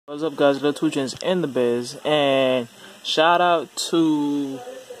What's up, guys? Little Tuchins in the biz, and shout out to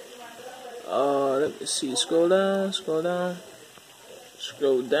let me see, scroll down,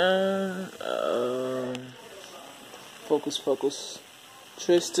 focus,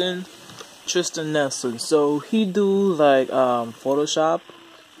 Tristan Nelson. So he do like Photoshop,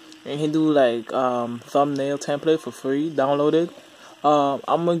 and he do like thumbnail template for free, download it. I'm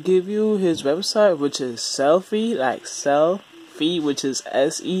gonna give you his website, which is Selfie, like Selfie, which is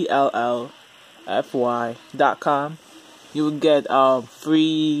SELLFY.com. You will get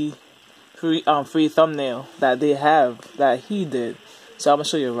free thumbnail that they have that he did. So I'm gonna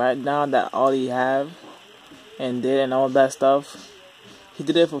show you right now that all he have and did and all that stuff. He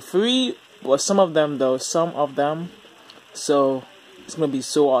did it for free, but some of them. So it's gonna be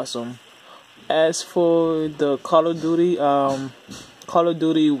so awesome. As for the Call of Duty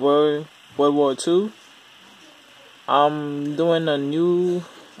World War II, I'm doing a new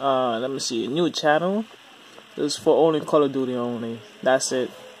new channel. It's for only Call of Duty only. That's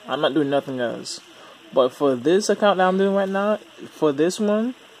it. I'm not doing nothing else. But for this account that I'm doing right now, for this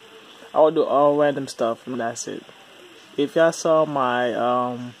one, I will do all random stuff, and that's it. If y'all saw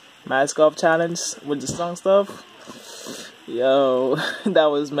my mask off challenge with the song stuff, yo, that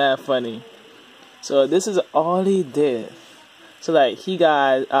was mad funny. So this is all he did. So like he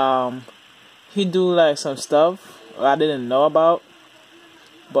got he do like some stuff I didn't know about,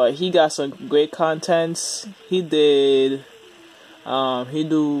 but he got some great contents. He do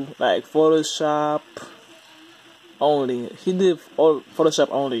like Photoshop only. He did Photoshop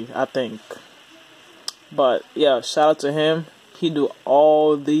only, I think. But yeah, shout out to him. He do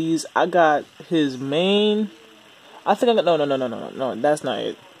all these. I got his main. I think I got no. That's not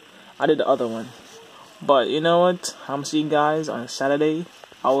it. I did the other one. But you know what? I'm gonna see you guys on Saturday.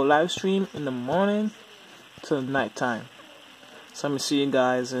 I will live stream in the morning till night time. So I'm gonna see you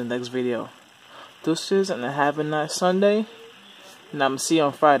guys in the next video. Deuces, and have a nice Sunday. And I'm gonna see you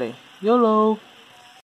on Friday. YOLO!